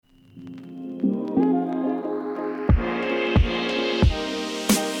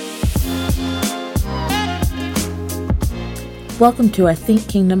Welcome to our Think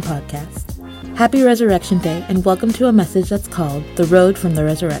Kingdom podcast. Happy Resurrection Day, and welcome to a message that's called The Road from the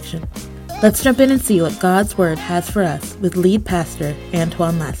Resurrection. Let's jump in and see what God's Word has for us with lead pastor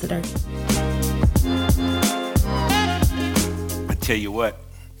Antoine Lassiter. I tell you what,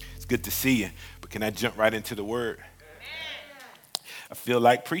 it's good to see you, but can I jump right into the Word? I feel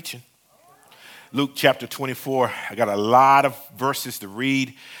like preaching. Luke chapter 24, I got a lot of verses to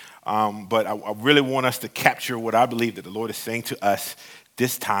read, but I really want us to capture what I believe that the Lord is saying to us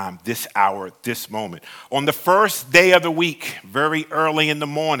this time, this hour, this moment. On the first day of the week, very early in the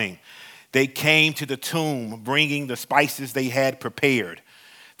morning, they came to the tomb bringing the spices they had prepared.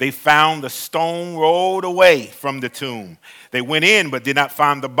 They found the stone rolled away from the tomb. They went in but did not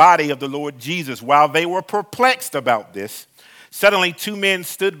find the body of the Lord Jesus. While they were perplexed about this, suddenly two men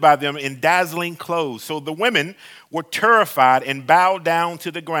stood by them in dazzling clothes. So the women were terrified and bowed down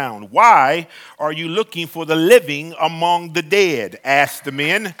to the ground. "Why are you looking for the living among the dead?" asked the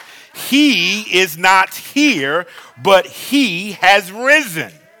men. "He is not here, but he has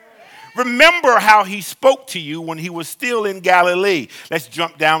risen. Remember how he spoke to you when he was still in Galilee." Let's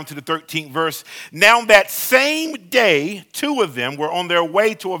jump down to the 13th verse. "Now that same day, two of them were on their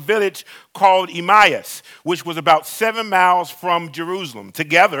way to a village called Emmaus, which was about 7 miles from Jerusalem.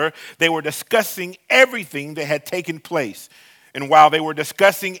 Together, they were discussing everything that had taken place. And while they were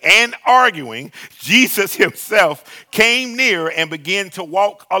discussing and arguing, Jesus himself came near and began to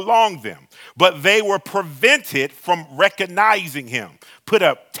walk along them. But they were prevented from recognizing him." Put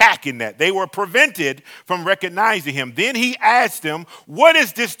a tack in that. They were prevented from recognizing him. Then he asked them, "What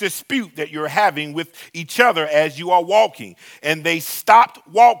is this dispute that you're having with each other as you are walking?" And they stopped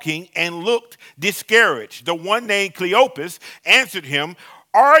walking and looked discouraged. The one named Cleopas answered him,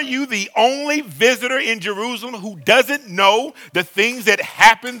 "Are you the only visitor in Jerusalem who doesn't know the things that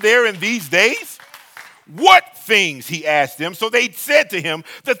happened there in these days?" "What things?" he asked them. So they said to him,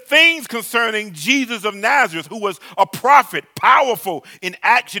 "The things concerning Jesus of Nazareth, who was a prophet, powerful in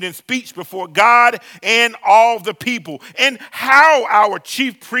action and speech before God and all the people, and how our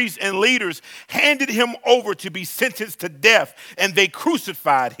chief priests and leaders handed him over to be sentenced to death, and they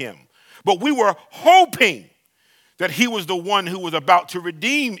crucified him. But we were hoping that he was the one who was about to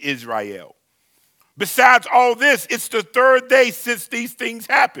redeem Israel. Besides all this, it's the third day since these things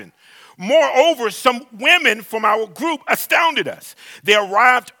happened. Moreover, some women from our group astounded us. They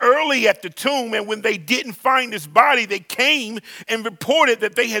arrived early at the tomb, and when they didn't find his body, they came and reported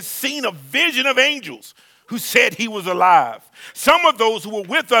that they had seen a vision of angels who said he was alive. Some of those who were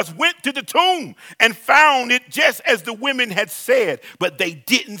with us went to the tomb and found it just as the women had said, but they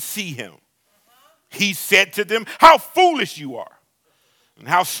didn't see him." He said to them, "How foolish you are, and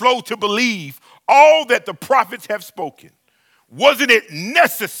how slow to believe all that the prophets have spoken. Wasn't it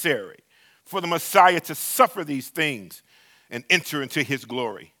necessary for the Messiah to suffer these things and enter into his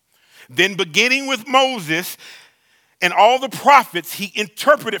glory?" Then beginning with Moses and all the prophets, he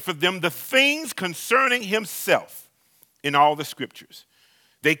interpreted for them the things concerning himself in all the scriptures.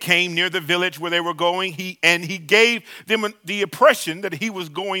 They came near the village where they were going, he gave them the impression that he was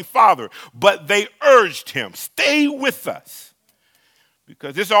going farther. But they urged him, "Stay with us,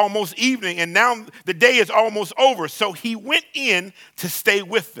 because it's almost evening, and now the day is almost over." So he went in to stay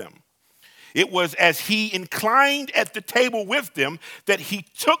with them. It was as he inclined at the table with them that he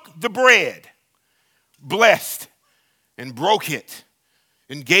took the bread, blessed, and broke it,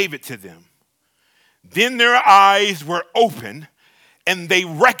 and gave it to them. Then their eyes were open, and they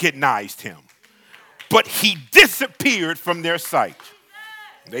recognized him, but he disappeared from their sight.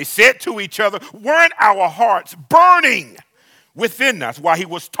 They said to each other, "Weren't our hearts burning within us while he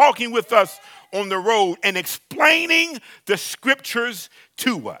was talking with us on the road and explaining the scriptures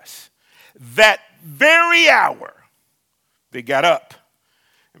to us?" That very hour, they got up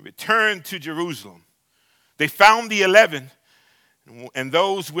and returned to Jerusalem. They found the 11 and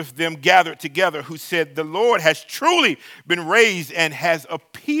those with them gathered together, who said, "The Lord has truly been raised and has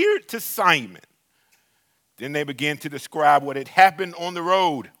appeared to Simon." Then they began to describe what had happened on the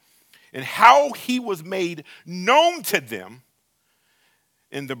road and how he was made known to them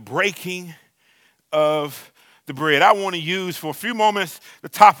in the breaking of the bread. I want to use for a few moments the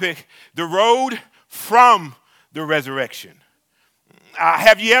topic, the road from the resurrection.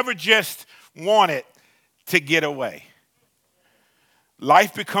 Have you ever just wanted to get away?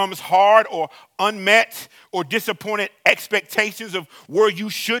 Life becomes hard or unmet or disappointed expectations of where you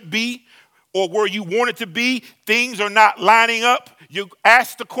should be or where you want it to be. Things are not lining up. You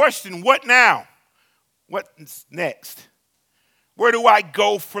ask the question, what now? What's next? Where do I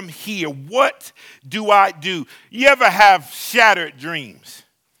go from here? What do I do? You ever have shattered dreams?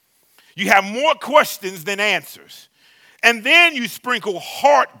 You have more questions than answers. And then you sprinkle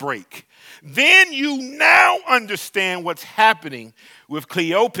heartbreak. Then you now understand what's happening with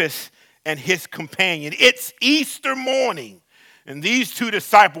Cleopas and his companion. It's Easter morning, and these two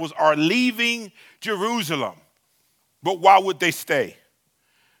disciples are leaving Jerusalem. But why would they stay?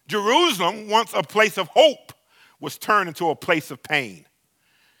 Jerusalem, once a place of hope, was turned into a place of pain.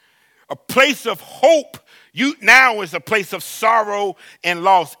 A place of hope now is a place of sorrow and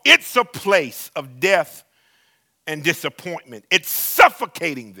loss. It's a place of death and disappointment. It's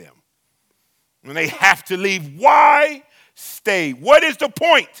suffocating them. And they have to leave. Why stay? What is the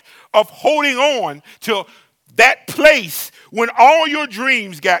point of holding on to that place when all your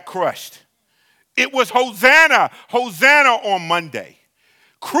dreams got crushed? It was Hosanna, Hosanna on Monday.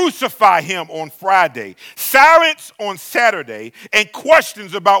 Crucify him on Friday. Silence on Saturday. And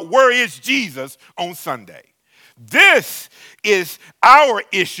questions about where is Jesus on Sunday. This is our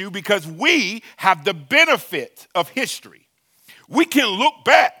issue because we have the benefit of history. We can look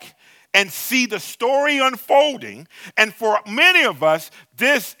back and see the story unfolding. And for many of us,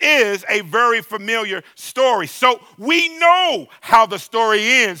 this is a very familiar story. So we know how the story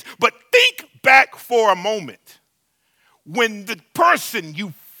ends. But think back for a moment. When the person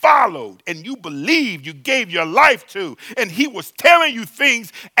you followed and you believed, you gave your life to, and he was telling you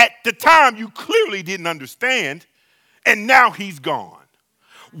things at the time you clearly didn't understand, and now he's gone.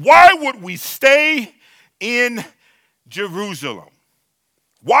 Why would we stay in Jerusalem?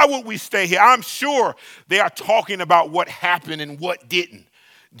 Why would we stay here? I'm sure they are talking about what happened and what didn't.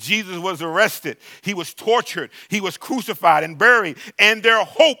 Jesus was arrested. He was tortured. He was crucified and buried, and their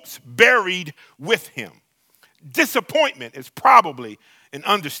hopes buried with him. Disappointment is probably an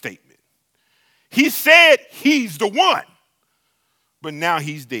understatement. He said he's the one, but now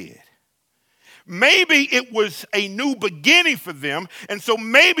he's dead. Maybe it was a new beginning for them, and so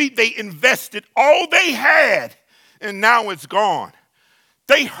maybe they invested all they had, and now it's gone.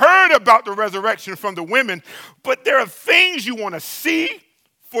 They heard about the resurrection from the women, but there are things you want to see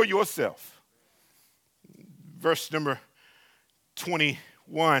for yourself. Verse number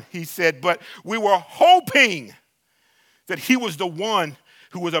 21, he said, but we were hoping that he was the one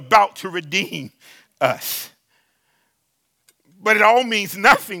who was about to redeem us. But it all means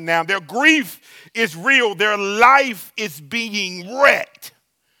nothing now. Their grief is real. Their life is being wrecked.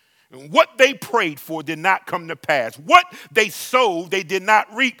 What they prayed for did not come to pass. What they sowed, they did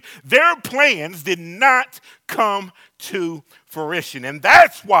not reap. Their plans did not come to fruition. And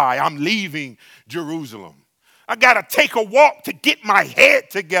that's why I'm leaving Jerusalem. I got to take a walk to get my head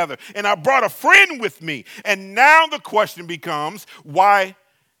together. And I brought a friend with me. And now the question becomes, why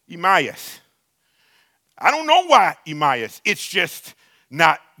Emmaus? I don't know why Emmaus. It's just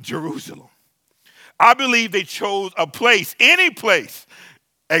not Jerusalem. I believe they chose a place, any place,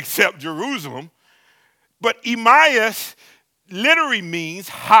 except Jerusalem. But Emmaus literally means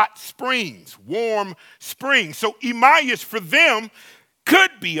hot springs, warm springs. So Emmaus for them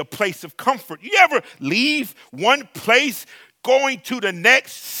could be a place of comfort. You ever leave one place going to the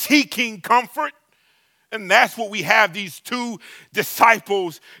next seeking comfort? And that's what we have these two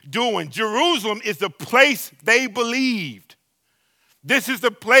disciples doing. Jerusalem is the place they believed. This is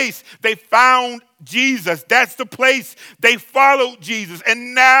the place they found Jesus. That's the place they followed Jesus.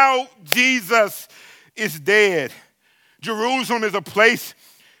 And now Jesus is dead. Jerusalem is a place,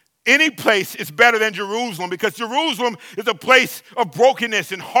 any place is better than Jerusalem because Jerusalem is a place of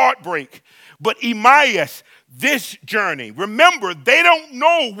brokenness and heartbreak. But Emmaus, this journey, remember, they don't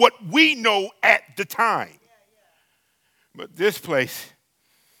know what we know at the time. But this place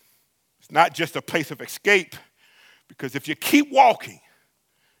is not just a place of escape. Because if you keep walking,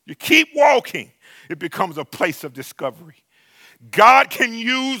 it becomes a place of discovery. God can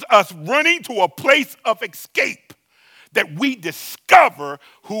use us running to a place of escape that we discover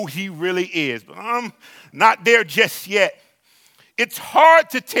who he really is. But I'm not there just yet. It's hard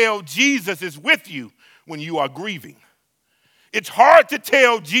to tell Jesus is with you when you are grieving. It's hard to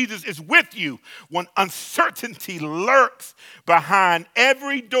tell Jesus is with you when uncertainty lurks behind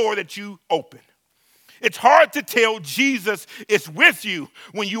every door that you open. It's hard to tell Jesus is with you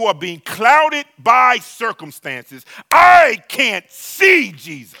when you are being clouded by circumstances. I can't see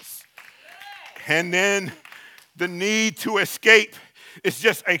Jesus. And then the need to escape is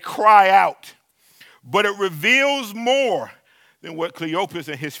just a cry out. But it reveals more than what Cleopas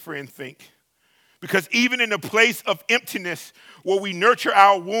and his friend think. Because even in a place of emptiness where we nurture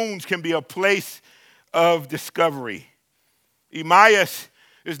our wounds can be a place of discovery. Emmaus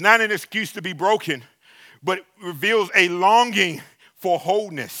is not an excuse to be broken, but it reveals a longing for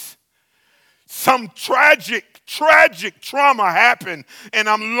wholeness. Some tragic trauma happened, and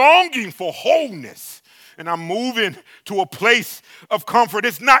I'm longing for wholeness. and I'm moving to a place of comfort.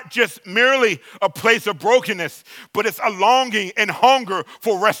 It's not just merely a place of brokenness, but it's a longing and hunger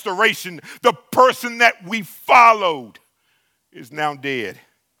for restoration. The person that we followed is now dead.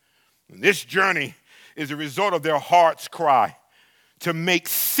 And this journey is a result of their heart's cry to make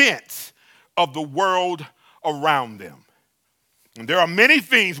sense of the world around them. And there are many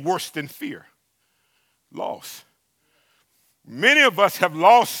things worse than fear. Loss. Many of us have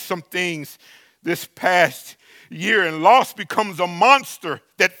lost some things this past year, and loss becomes a monster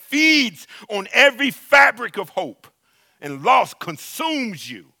that feeds on every fabric of hope, and loss consumes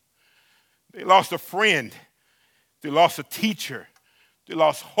you. They lost a friend. They lost a teacher. They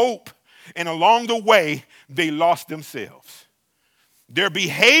lost hope. And along the way, they lost themselves. Their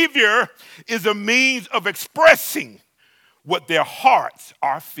behavior is a means of expressing what their hearts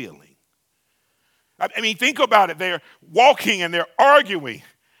are feeling. I mean, think about it. They're walking and they're arguing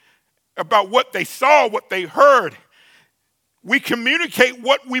about what they saw, what they heard. We communicate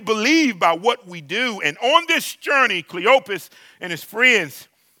what we believe by what we do. And on this journey, Cleopas and his friends,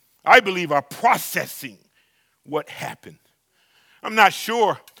 I believe, are processing what happened. I'm not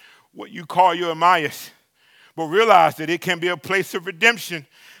sure what you call your Emmaus, but realize that it can be a place of redemption.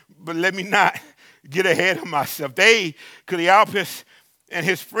 But let me not get ahead of myself. Cleopas and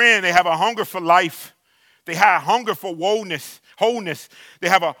his friend, they have a hunger for life. They have a hunger for wholeness. They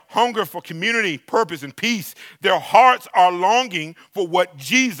have a hunger for community, purpose, and peace. Their hearts are longing for what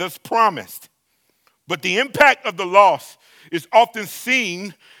Jesus promised. But the impact of the loss is often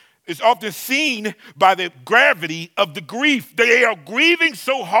seen by the gravity of the grief. They are grieving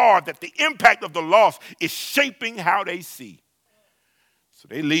so hard that the impact of the loss is shaping how they see. So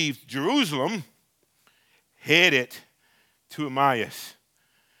they leave Jerusalem, headed to Emmaus.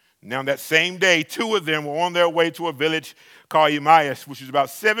 Now that same day, two of them were on their way to a village called Emmaus, which is about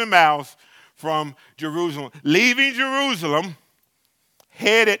 7 miles from Jerusalem. Leaving Jerusalem,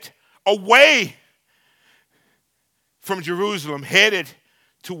 headed away from Jerusalem, headed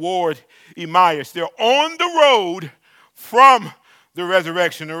toward Emmaus. They're on the road from the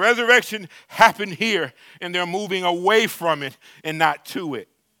resurrection. The resurrection happened here, and they're moving away from it and not to it.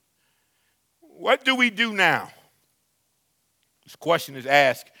 What do we do now? This question is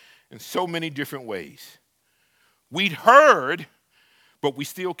asked in so many different ways. We'd heard, but we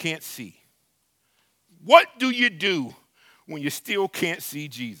still can't see. What do you do when you still can't see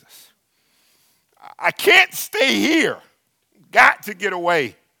Jesus? I can't stay here. Got to get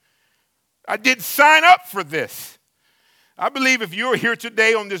away. I didn't sign up for this. I believe if you're here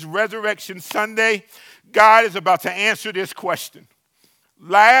today on this Resurrection Sunday, God is about to answer this question.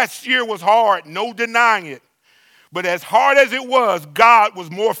 Last year was hard, no denying it. But as hard as it was, God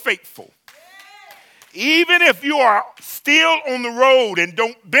was more faithful. Even if you are still on the road and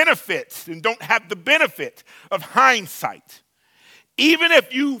don't have the benefit of hindsight, even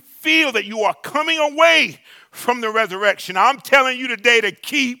if you feel that you are coming away from the resurrection, I'm telling you today to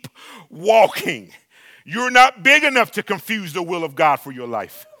keep walking. You're not big enough to confuse the will of God for your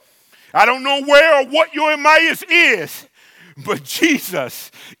life. I don't know where or what your Emmaus is, but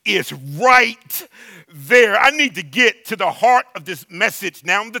Jesus is right there. I need to get to the heart of this message.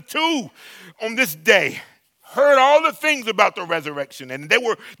 Now, the two on this day heard all the things about the resurrection, and they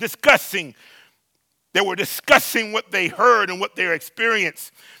were discussing what they heard and what they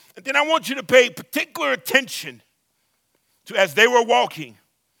experienced. And then I want you to pay particular attention to, as they were walking,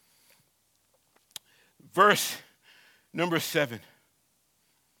 verse number 15.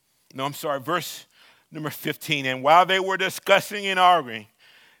 And while they were discussing and arguing,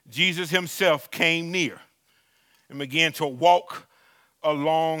 Jesus himself came near and began to walk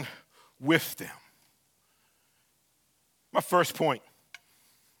along with them. My first point,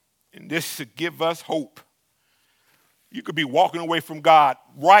 and this should give us hope. You could be walking away from God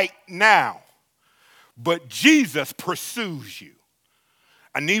right now, but Jesus pursues you.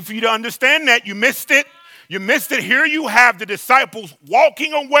 I need for you to understand that. You missed it. Here you have the disciples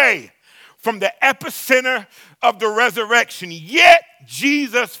walking away from the epicenter of the resurrection, yet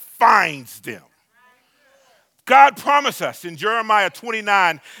Jesus finds them. God promised us in Jeremiah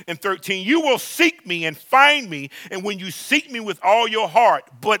 29:13, you will seek me and find me, and when you seek me with all your heart.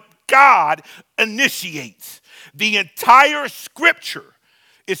 But God initiates. The entire scripture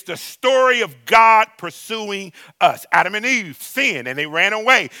is the story of God pursuing us. Adam and Eve sinned and they ran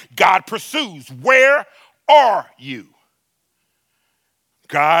away. God pursues. Where are you?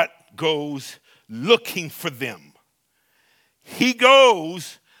 God goes looking for them. He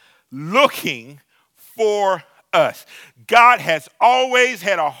goes looking for us. God has always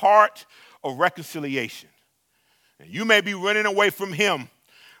had a heart of reconciliation. And you may be running away from him,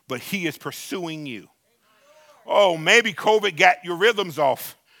 but he is pursuing you. Oh, maybe COVID got your rhythms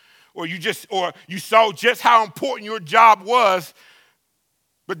off, or you saw just how important your job was,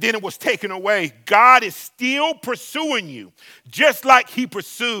 but then it was taken away. God is still pursuing you, just like he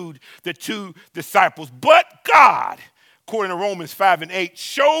pursued the two disciples. But God, according to Romans 5:8,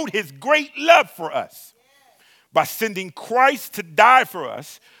 showed his great love for us by sending Christ to die for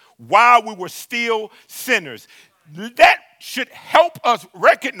us while we were still sinners. That should help us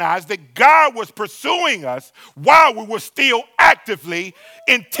recognize that God was pursuing us while we were still actively,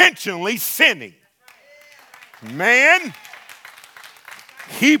 intentionally sinning. Man,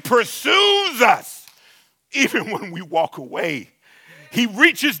 he pursues us even when we walk away. He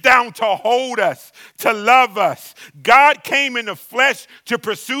reaches down to hold us, to love us. God came in the flesh to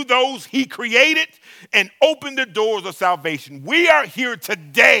pursue those he created and open the doors of salvation. We are here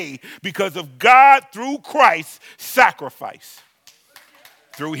today because of God through Christ's sacrifice.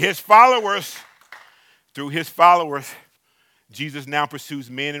 Through his followers, Jesus now pursues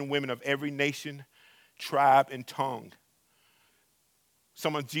men and women of every nation, tribe, and tongue.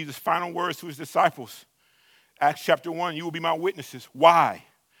 Some of Jesus' final words to his disciples, Acts chapter 1, you will be my witnesses. Why?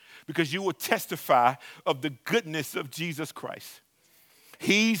 Because you will testify of the goodness of Jesus Christ.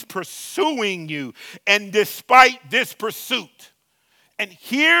 He's pursuing you. And despite this pursuit, and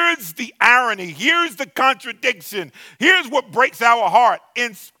here's the irony, here's the contradiction, here's what breaks our heart.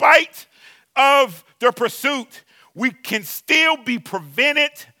 In spite of the pursuit, we can still be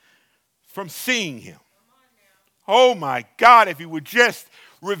prevented from seeing him. Oh my God, if he would just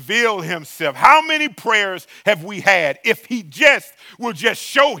reveal himself. How many prayers have we had if he just will just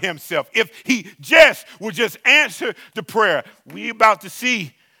show himself, if he just will just answer the prayer? We about to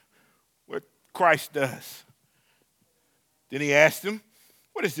see what Christ does. Then he asked them,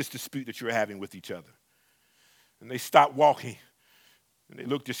 what is this dispute that you're having with each other? And they stopped walking and they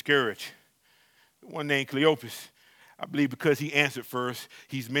looked discouraged. One named Cleopas, I believe because he answered first,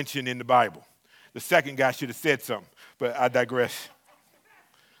 he's mentioned in the Bible. The second guy should have said something, but I digress.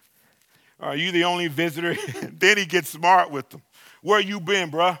 Are you the only visitor? Then he gets smart with them. Where you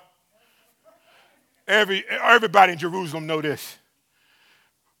been, bruh? Everybody in Jerusalem know this.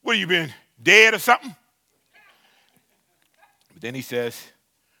 What have you been, dead or something? But then he says,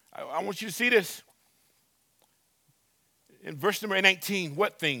 I want you to see this. In verse number 18,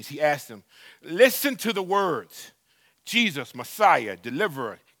 what things? He asked them. Listen to the words. Jesus, Messiah,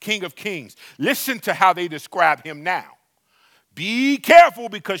 Deliverer, King of Kings. Listen to how they describe him now. Be careful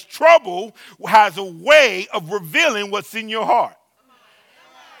because trouble has a way of revealing what's in your heart.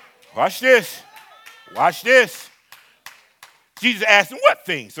 Watch this. Watch this. Jesus asked them what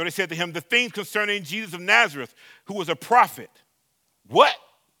things? So they said to him, the things concerning Jesus of Nazareth, who was a prophet. What?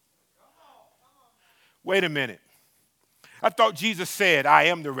 Wait a minute. I thought Jesus said, I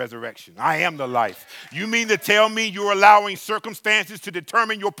am the resurrection. I am the life. You mean to tell me you're allowing circumstances to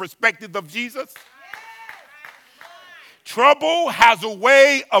determine your perspective of Jesus? Trouble has a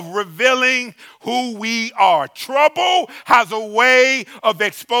way of revealing who we are. Trouble has a way of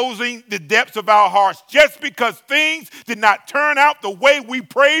exposing the depths of our hearts. Just because things did not turn out the way we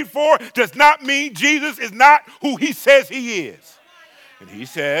prayed for does not mean Jesus is not who he says he is. And he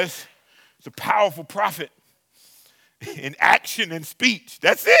says, it's a powerful prophet in action and speech.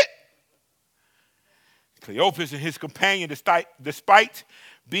 That's it. Cleopas and his companion, despite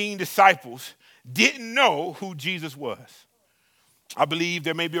being disciples, didn't know who Jesus was. I believe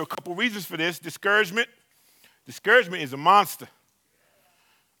there may be a couple reasons for this. Discouragement. Discouragement is a monster.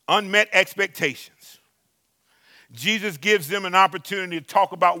 Unmet expectations. Jesus gives them an opportunity to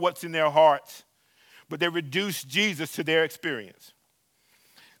talk about what's in their hearts, but they reduce Jesus to their experience.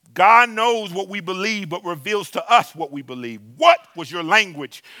 God knows what we believe, but reveals to us what we believe. What was your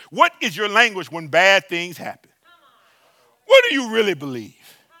language? What is your language when bad things happen? What do you really believe?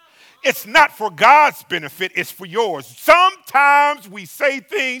 It's not for God's benefit, it's for yours. Sometimes we say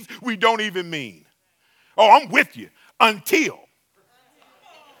things we don't even mean. Oh, I'm with you. Until.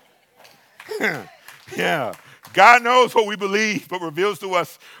 Yeah. God knows what we believe, but reveals to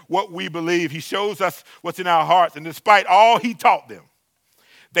us what we believe. He shows us what's in our hearts. And despite all he taught them,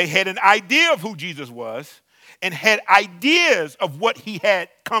 they had an idea of who Jesus was and had ideas of what he had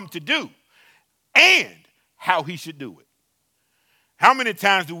come to do and how he should do it. How many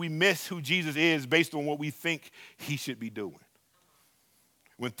times do we miss who Jesus is based on what we think he should be doing?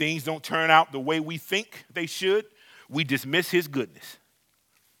 When things don't turn out the way we think they should, we dismiss his goodness.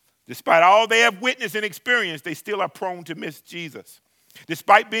 Despite all they have witnessed and experienced, they still are prone to miss Jesus.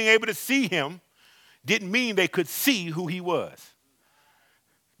 Despite being able to see him, didn't mean they could see who he was.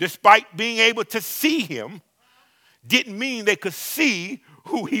 Despite being able to see him, didn't mean they could see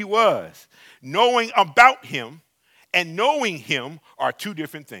who he was. Knowing about him and knowing him are two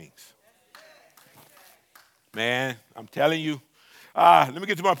different things. Man, I'm telling you. Let me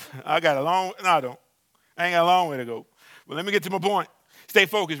get to I got a long, no, I don't. I ain't got a long way to go. But let me get to my point. Stay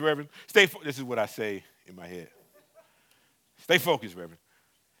focused, Reverend. This is what I say in my head. Stay focused, Reverend.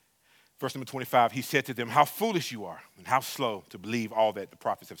 Verse number 25, he said to them, how foolish you are and how slow to believe all that the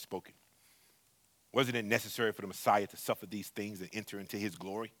prophets have spoken. Wasn't it necessary for the Messiah to suffer these things and enter into his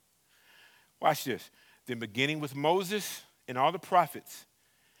glory? Watch this. Then beginning with Moses and all the prophets,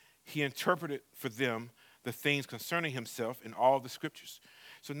 he interpreted for them the things concerning himself in all the scriptures.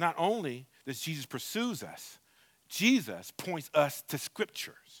 So not only does Jesus pursue us, Jesus points us to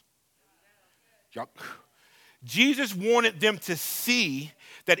scriptures. Jesus wanted them to see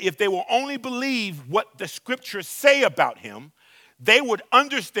that if they will only believe what the scriptures say about him, they would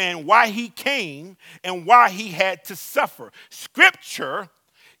understand why he came and why he had to suffer. Scripture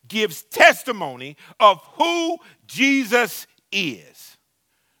gives testimony of who Jesus is.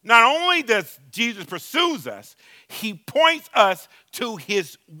 Not only does Jesus pursue us, he points us to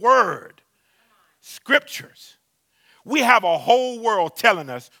his word, scriptures. We have a whole world telling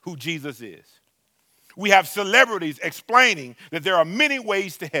us who Jesus is. We have celebrities explaining that there are many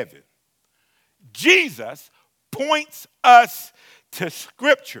ways to heaven. Jesus points us to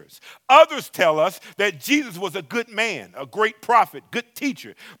scriptures. Others tell us that Jesus was a good man, a great prophet, good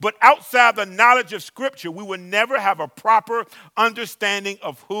teacher. But outside the knowledge of scripture, we will never have a proper understanding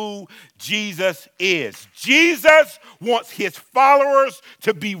of who Jesus is. Jesus wants his followers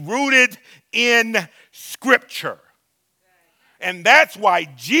to be rooted in scripture. And that's why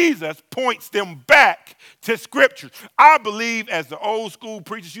Jesus points them back to scripture. I believe, as the old school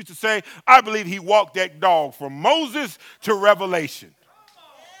preachers used to say, I believe he walked that dog from Moses to Revelation.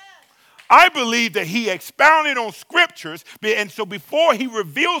 I believe that he expounded on scriptures, and so before he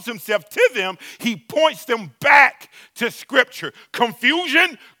reveals himself to them, he points them back to scripture.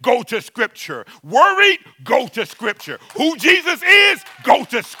 Confusion, go to scripture. Worried, go to scripture. Who Jesus is, go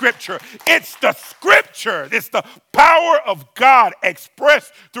to scripture. It's the scripture. It's the power of God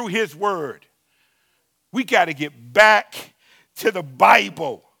expressed through his word. We got to get back to the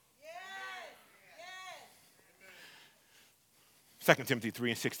Bible. 2 Timothy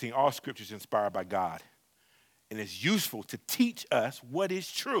 3:16, all scripture is inspired by God and is useful to teach us what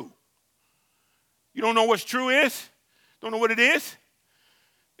is true. You don't know what true is? Don't know what it is?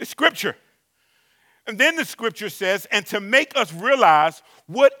 It's scripture. And then the scripture says, and to make us realize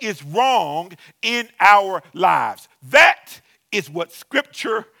what is wrong in our lives. That is what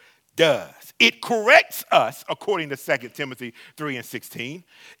scripture does. It corrects us, according to 2 Timothy 3:16.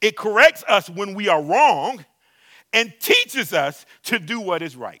 It corrects us when we are wrong and teaches us to do what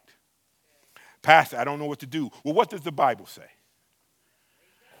is right. Pastor, I don't know what to do. Well, what does the Bible say?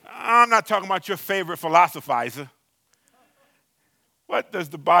 I'm not talking about your favorite philosophizer. What does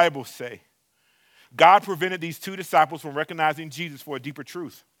the Bible say? God prevented these two disciples from recognizing Jesus for a deeper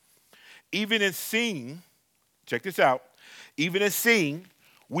truth. Even in seeing, check this out, even in seeing,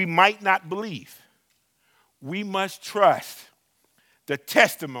 we might not believe. We must trust the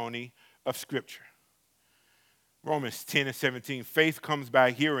testimony of Scripture. Romans 10:17, faith comes by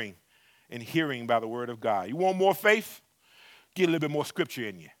hearing, and hearing by the word of God. You want more faith? Get a little bit more Scripture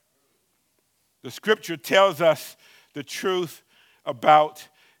in you. The Scripture tells us the truth about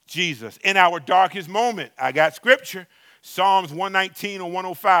Jesus. In our darkest moment, I got Scripture. Psalms 119 or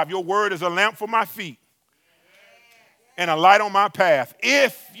 105, your word is a lamp for my feet and a light on my path.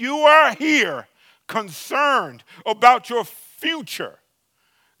 If you are here concerned about your future,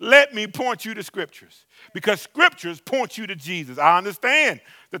 let me point you to scriptures, because scriptures point you to Jesus. I understand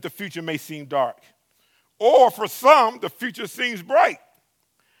that the future may seem dark, or for some, the future seems bright.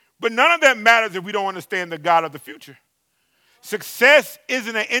 But none of that matters if we don't understand the God of the future. Success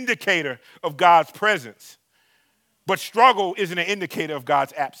isn't an indicator of God's presence, but struggle isn't an indicator of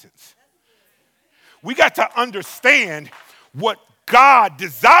God's absence. We got to understand what God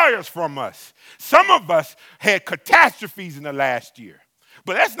desires from us. Some of us had catastrophes in the last year.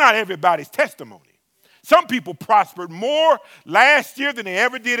 But that's not everybody's testimony. Some people prospered more last year than they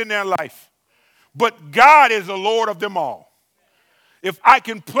ever did in their life. But God is the Lord of them all. If I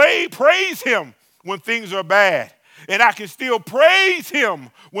can praise him when things are bad, and I can still praise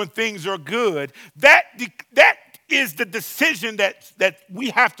him when things are good, that is the decision that we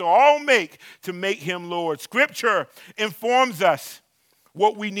have to all make to make him Lord. Scripture informs us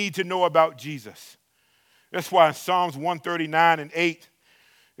what we need to know about Jesus. That's why in Psalms 139:8,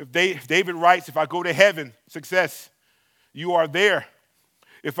 if David writes, if I go to heaven, success, you are there.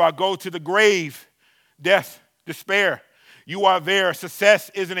 If I go to the grave, death, despair. You are there. Success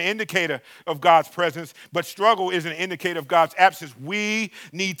is an indicator of God's presence, but struggle is an indicator of God's absence. We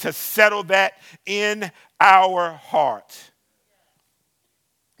need to settle that in our heart.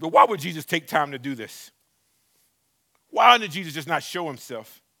 But why would Jesus take time to do this? Why did Jesus just not show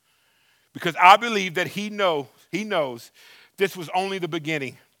himself? Because I believe that he knows this was only the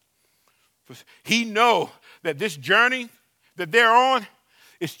beginning. He knows that this journey that they're on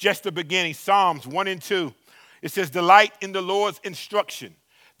is just the beginning. Psalms 1 and 2. It says, delight in the Lord's instruction.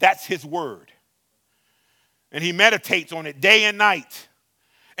 That's his word. And he meditates on it day and night.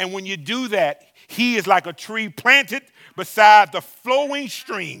 And when you do that, he is like a tree planted beside the flowing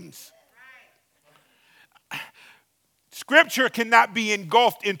streams. Scripture cannot be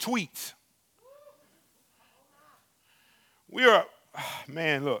engulfed in tweets. Look.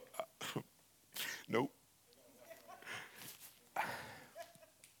 Nope.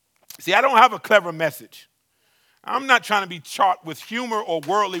 See, I don't have a clever message. I'm not trying to be taught with humor or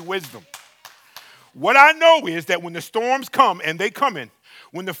worldly wisdom. What I know is that when the storms come, and they come in,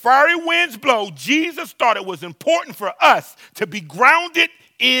 when the fiery winds blow, Jesus thought it was important for us to be grounded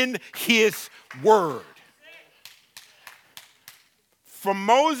in his word. From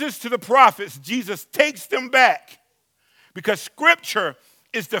Moses to the prophets, Jesus takes them back because Scripture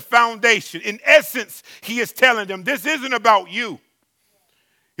is the foundation. In essence, he is telling them, this isn't about you.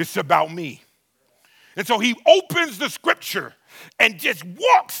 It's about me. And so he opens the Scripture and just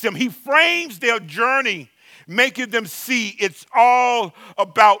walks them. He frames their journey, making them see it's all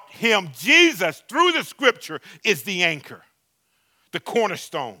about him. Jesus, through the Scripture, is the anchor, the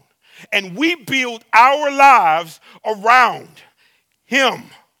cornerstone. And we build our lives around him.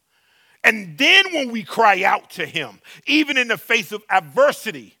 And then when we cry out to him, even in the face of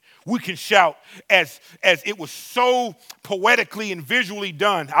adversity, we can shout as it was so poetically and visually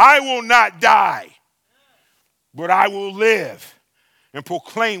done, I will not die, but I will live and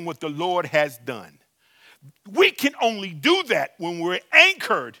proclaim what the Lord has done. We can only do that when we're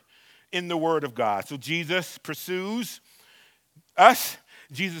anchored in the word of God. So Jesus pursues us.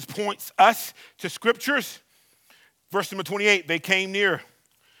 Jesus points us to scriptures. Verse number 28, they came near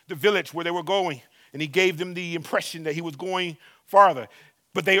the village where they were going, and he gave them the impression that he was going farther.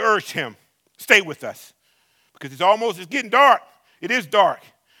 But they urged him, stay with us, because it's getting dark. It is dark.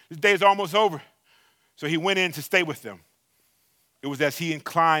 This day is almost over. So he went in to stay with them. It was as he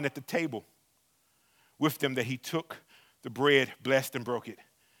inclined at the table with them that he took the bread, blessed and broke it,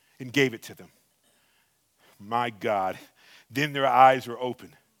 and gave it to them. My God. Then their eyes were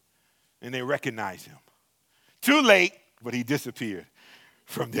open, and they recognized him. Too late, but he disappeared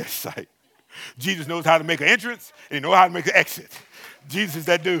from their sight. Jesus knows how to make an entrance, and he knows how to make an exit. Jesus is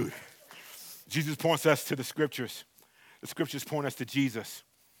that dude. Jesus points us to the scriptures. The scriptures point us to Jesus.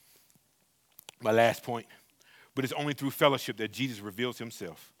 My last point, but it's only through fellowship that Jesus reveals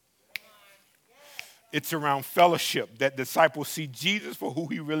himself. It's around fellowship that disciples see Jesus for who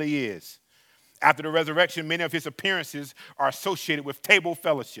he really is. After the resurrection, many of his appearances are associated with table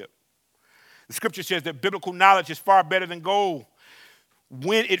fellowship. The scripture says that biblical knowledge is far better than gold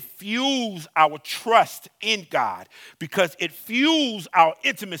when it fuels our trust in God, because it fuels our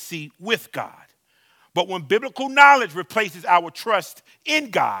intimacy with God. But when biblical knowledge replaces our trust in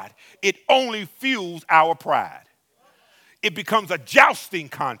God, it only fuels our pride. It becomes a jousting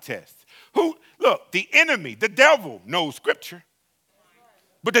contest. The enemy, the devil, knows scripture,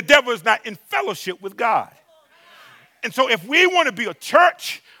 but the devil is not in fellowship with God. And so if we want to be a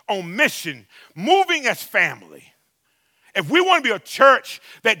church on mission, moving as family, if we want to be a church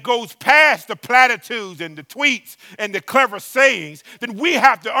that goes past the platitudes and the tweets and the clever sayings, then we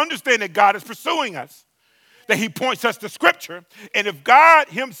have to understand that God is pursuing us, that he points us to scripture. And if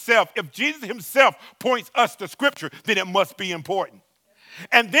Jesus himself points us to scripture, then it must be important.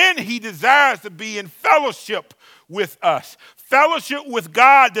 And then he desires to be in fellowship with us. Fellowship with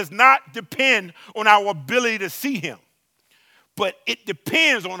God does not depend on our ability to see him, but it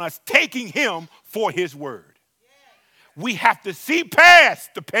depends on us taking him for his word. We have to see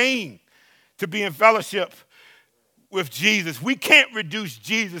past the pain to be in fellowship with Jesus. We can't reduce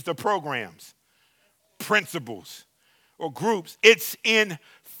Jesus to programs, principles, or groups. It's in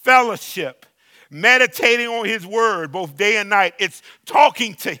fellowship, meditating on his word both day and night. It's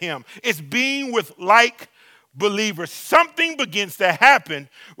talking to him. It's being with like believers. Something begins to happen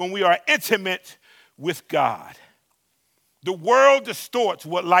when we are intimate with God. The world distorts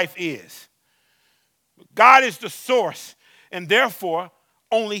what life is. God is the source, and therefore,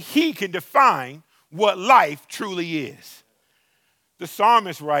 only he can define what life truly is. The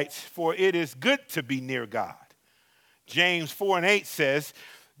psalmist writes, for it is good to be near God. James 4 and 8 says,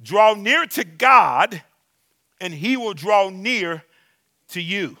 draw near to God, and he will draw near to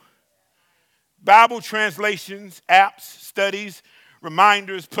you. Bible translations, apps, studies,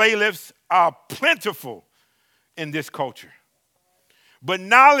 reminders, playlists are plentiful in this culture. But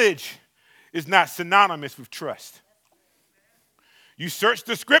knowledge is not synonymous with trust. You search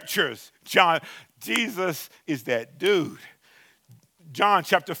the scriptures. Jesus is that dude. John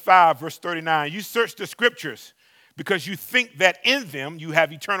chapter 5, verse 39. You search the scriptures because you think that in them you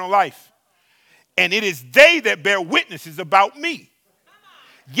have eternal life. And it is they that bear witnesses about me.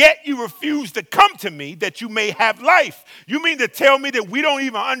 Yet you refuse to come to me that you may have life. You mean to tell me that we don't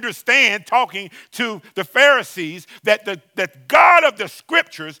even understand, talking to the Pharisees, that the God of the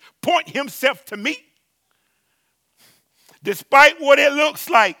scriptures point himself to me? Despite what it looks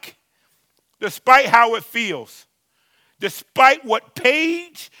like, despite how it feels, despite what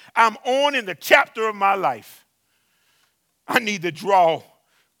page I'm on in the chapter of my life, I need to draw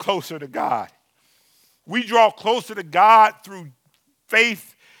closer to God. We draw closer to God through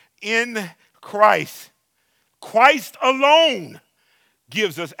faith in Christ. Christ alone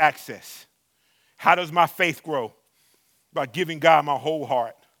gives us access. How does my faith grow? By giving God my whole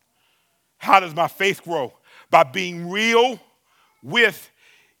heart. How does my faith grow? By being real with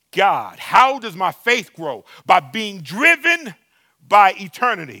God. How does my faith grow? By being driven by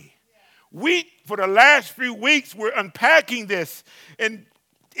eternity. For the last few weeks, we're unpacking this, and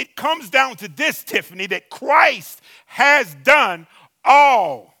it comes down to this, Tiffany, that Christ has done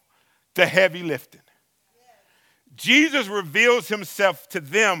all the heavy lifting. Jesus reveals himself to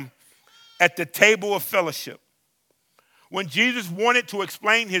them at the table of fellowship. When Jesus wanted to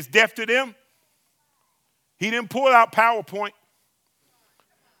explain his death to them, he didn't pull out PowerPoint.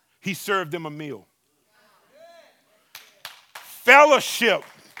 He served them a meal. Fellowship,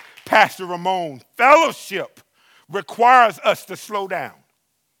 Pastor Ramon, fellowship requires us to slow down.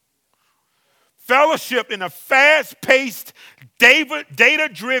 Fellowship in a fast-paced,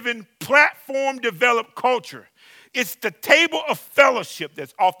 data-driven, platform-developed culture. It's the table of fellowship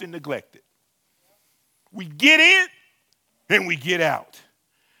that's often neglected. We get in and we get out.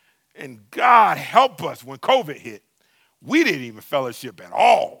 And God help us when COVID hit. We didn't even fellowship at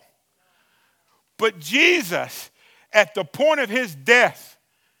all. But Jesus, at the point of his death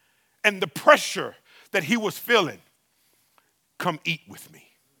and the pressure that he was feeling, come eat with me.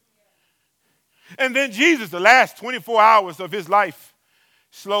 And then Jesus, the last 24 hours of his life,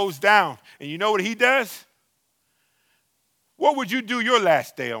 slows down. And you know what he does? What would you do your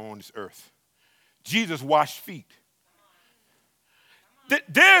last day on this earth? Jesus washed feet.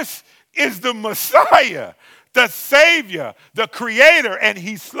 This is the Messiah, the Savior, the Creator, and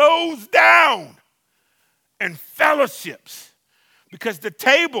he slows down and fellowships, because the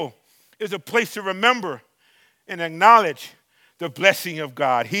table is a place to remember and acknowledge the blessing of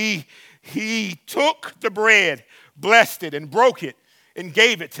God. He took the bread, blessed it, and broke it, and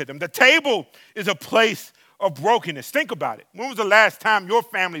gave it to them. The table is a place of brokenness. Think about it. When was the last time your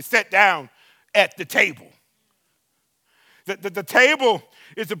family sat down at the table? The table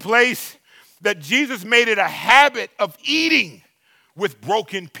is a place that Jesus made it a habit of eating with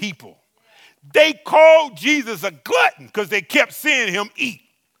broken people. They called Jesus a glutton because they kept seeing him eat.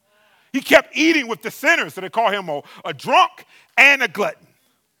 He kept eating with the sinners, so they call him a drunk and a glutton.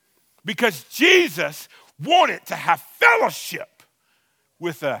 Because Jesus wanted to have fellowship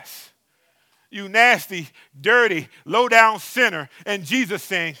with us. You nasty, dirty, low-down sinner, and Jesus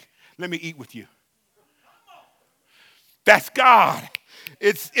saying, let me eat with you. That's God.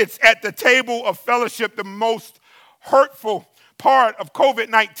 It's at the table of fellowship. The most hurtful part of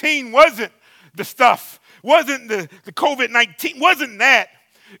COVID-19 wasn't the stuff, wasn't the COVID-19, wasn't that.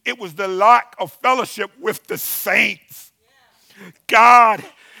 It was the lack of fellowship with the saints. God,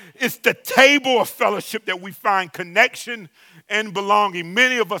 it's the table of fellowship that we find connection and belonging.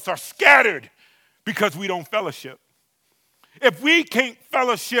 Many of us are scattered because we don't fellowship. If we can't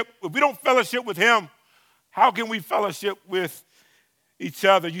fellowship, if we don't fellowship with him, how can we fellowship with each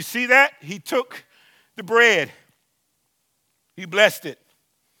other? You see that? He took the bread, he blessed it,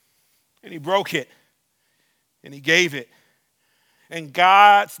 and he broke it, and he gave it. And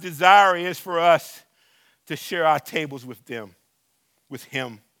God's desire is for us to share our tables with them, with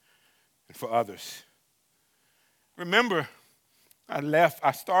him, and for others. Remember,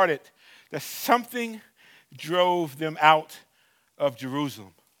 I started that something drove them out of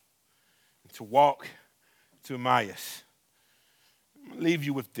Jerusalem to walk to Emmaus. I'm going to leave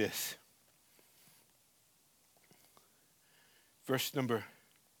you with this. Verse number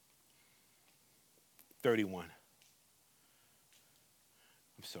 31.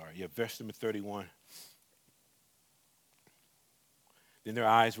 Verse number 31. Then their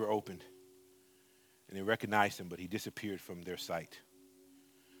eyes were opened, And they recognized him, but he disappeared from their sight.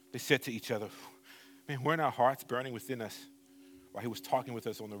 They said to each other, man, weren't our hearts burning within us while he was talking with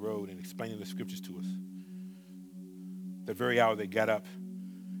us on the road and explaining the scriptures to us? That very hour they got up.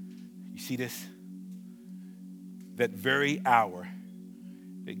 You see this? That very hour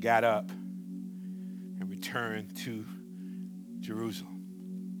they got up and returned to Jerusalem.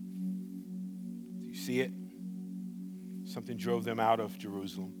 Do you see it? Something drove them out of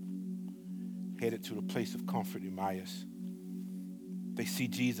Jerusalem, headed to the place of comfort, Emmaus. They see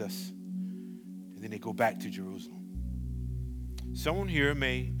Jesus, and then they go back to Jerusalem. Someone here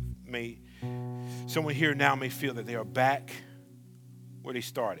now may feel that they are back where they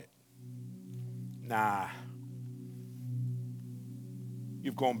started. Nah.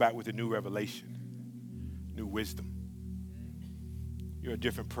 You've gone back with a new revelation, new wisdom. You're a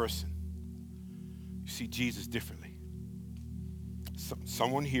different person. You see Jesus differently.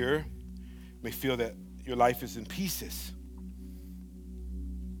 Someone here may feel that your life is in pieces.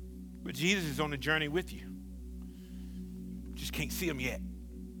 But Jesus is on the journey with you. Just can't see him yet.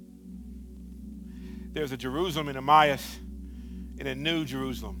 There's a Jerusalem in Emmaus and a new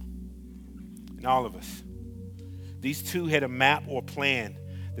Jerusalem in all of us. These two had a map or plan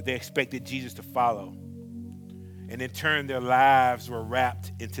that they expected Jesus to follow. And in turn, their lives were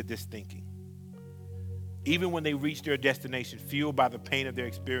wrapped into this thinking. Even when they reached their destination, fueled by the pain of their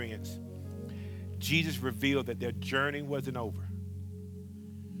experience, Jesus revealed that their journey wasn't over.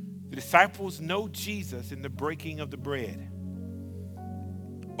 The disciples know Jesus in the breaking of the bread.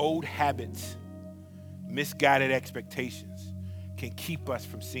 Old habits, misguided expectations can keep us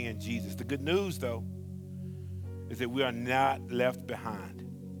from seeing Jesus. The good news, though, is that we are not left behind.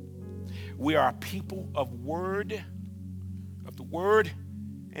 We are a people of the word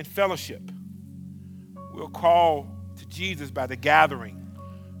and fellowship. We're called to Jesus by the gathering,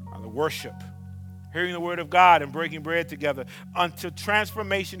 by the worship, hearing the word of God and breaking bread together until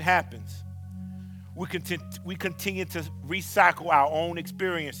transformation happens. We continue to recycle our own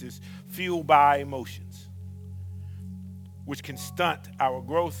experiences fueled by emotions, which can stunt our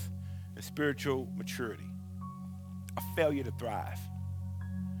growth and spiritual maturity, a failure to thrive.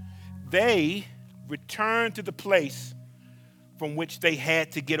 They returned to the place from which they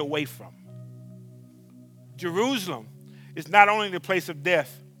had to get away from. Jerusalem is not only the place of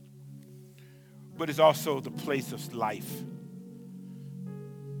death, but it's also the place of life.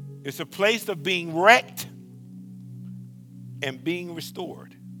 It's a place of being wrecked and being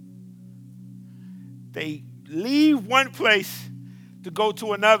restored. They leave one place to go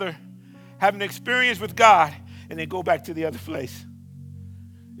to another, have an experience with God, and then go back to the other place.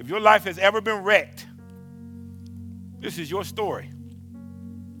 If your life has ever been wrecked, this is your story.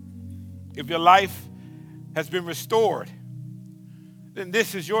 If your life has been restored, then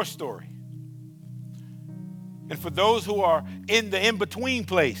this is your story. And for those who are in the in-between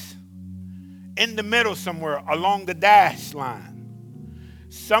place, in the middle somewhere along the dash line,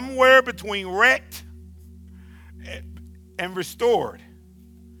 somewhere between wrecked and restored,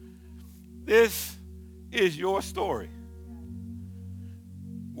 this is your story.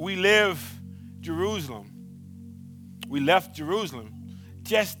 We left Jerusalem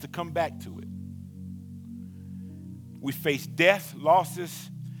just to come back to it. We face death, losses,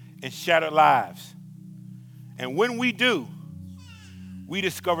 and shattered lives. And when we do, we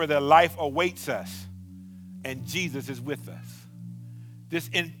discover that life awaits us and Jesus is with us. This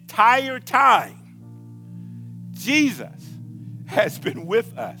entire time, Jesus has been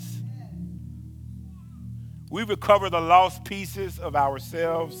with us. We recover the lost pieces of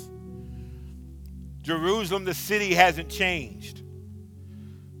ourselves. Jerusalem, the city, hasn't changed,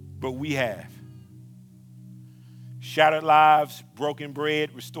 but we have. Shattered lives, broken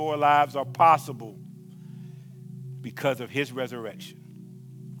bread, restored lives are possible because of his resurrection.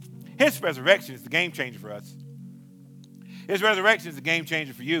 His resurrection is the game changer for us. His resurrection is the game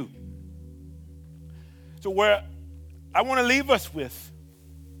changer for you. So where I want to leave us with,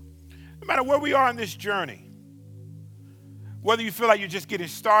 no matter where we are in this journey, whether you feel like you're just getting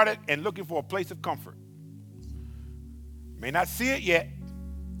started and looking for a place of comfort, may not see it yet,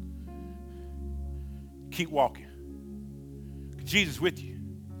 keep walking. Jesus with you.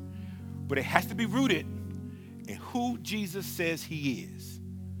 But it has to be rooted in who Jesus says he is.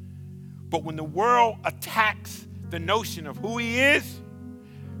 But when the world attacks the notion of who he is,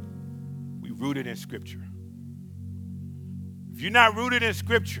 we root it in Scripture. If you're not rooted in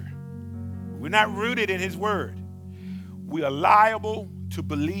Scripture, we're not rooted in his word, we are liable to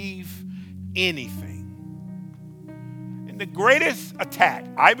believe anything. And the greatest attack,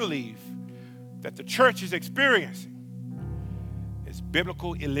 I believe, that the church is experiencing is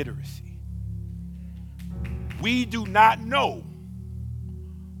biblical illiteracy. We do not know.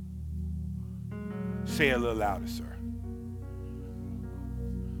 Say it a little louder, sir.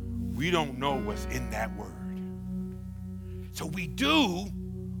 We don't know what's in that word. So we do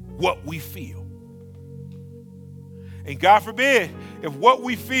what we feel. And God forbid if what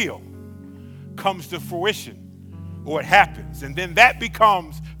we feel comes to fruition or it happens, and then that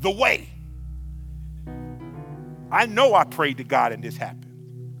becomes the way. I know I prayed to God and this happened.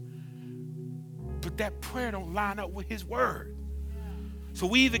 But that prayer don't line up with his word. So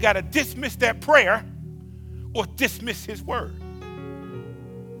we either got to dismiss that prayer or dismiss his word.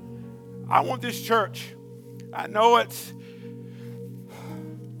 I want this church. I know it's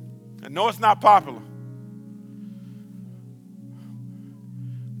not popular.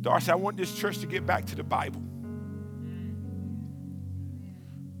 Darcy, I want this church to get back to the Bible.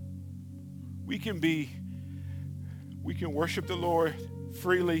 We can worship the Lord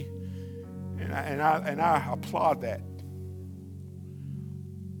freely, and I applaud that.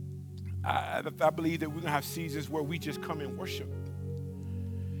 I believe that we're going to have seasons where we just come and worship.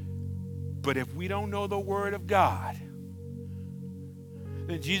 But if we don't know the word of God,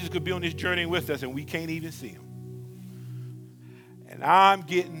 then Jesus could be on this journey with us and we can't even see him. And I'm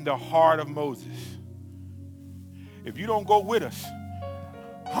getting the heart of Moses. If you don't go with us,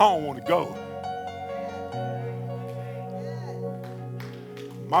 I don't want to go.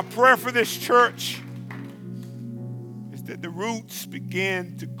 My prayer for this church is that the roots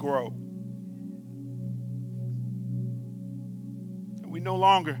begin to grow. And we no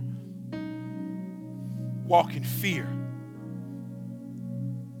longer walk in fear.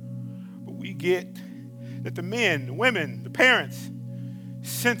 But we get that the men, the women, the parents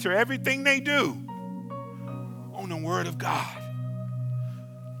center everything they do on the word of God.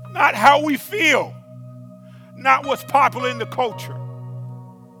 Not how we feel, not what's popular in the culture.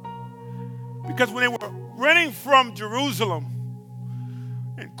 Because when they were running from Jerusalem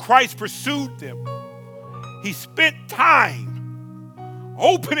and Christ pursued them, he spent time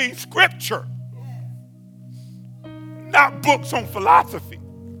opening scripture, not books on philosophy.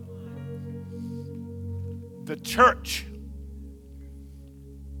 The church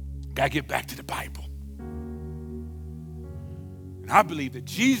got to get back to the Bible. And I believe that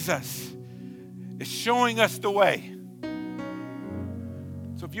Jesus is showing us the way.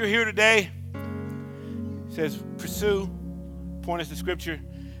 So if you're here today, it says pursue, point us to scripture,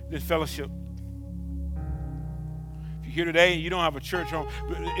 then fellowship. If you're here today and you don't have a church home,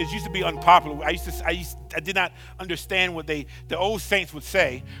 it used to be unpopular. I did not understand what the old saints would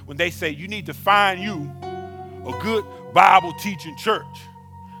say when they say you need to find you a good Bible teaching church.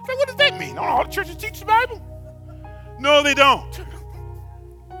 Like, what does that mean? Don't all the churches teach the Bible? No, they don't.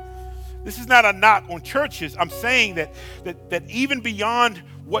 This is not a knock on churches. I'm saying that even beyond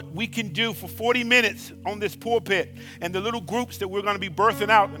what we can do for 40 minutes on this pulpit and the little groups that we're going to be birthing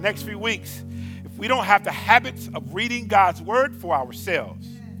out in the next few weeks, if we don't have the habits of reading God's word for ourselves,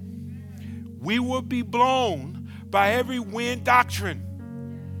 we will be blown by every wind doctrine.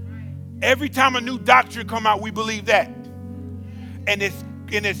 Every time a new doctrine come out, we believe that. And it's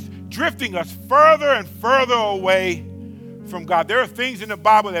drifting us further and further away from God. There are things in the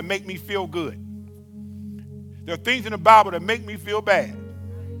Bible that make me feel good. There are things in the Bible that make me feel bad.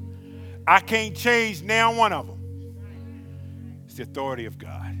 I can't change now one of them. It's the authority of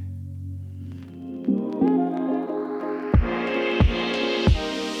God.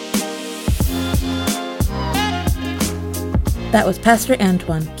 That was Pastor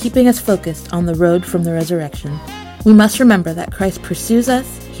Antoine keeping us focused on the road from the resurrection. We must remember that Christ pursues us,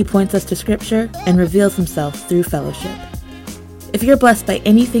 he points us to Scripture, and reveals himself through fellowship. If you're blessed by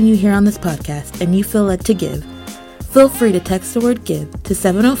anything you hear on this podcast and you feel led to give, feel free to text the word GIVE to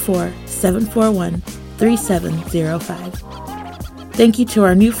 704-741-3705. Thank you to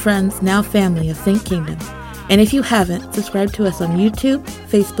our new friends, now family of Think Kingdom. And if you haven't, subscribe to us on YouTube,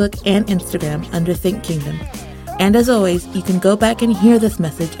 Facebook, and Instagram under Think Kingdom. And as always, you can go back and hear this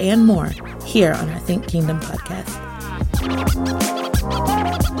message and more here on our Think Kingdom podcast.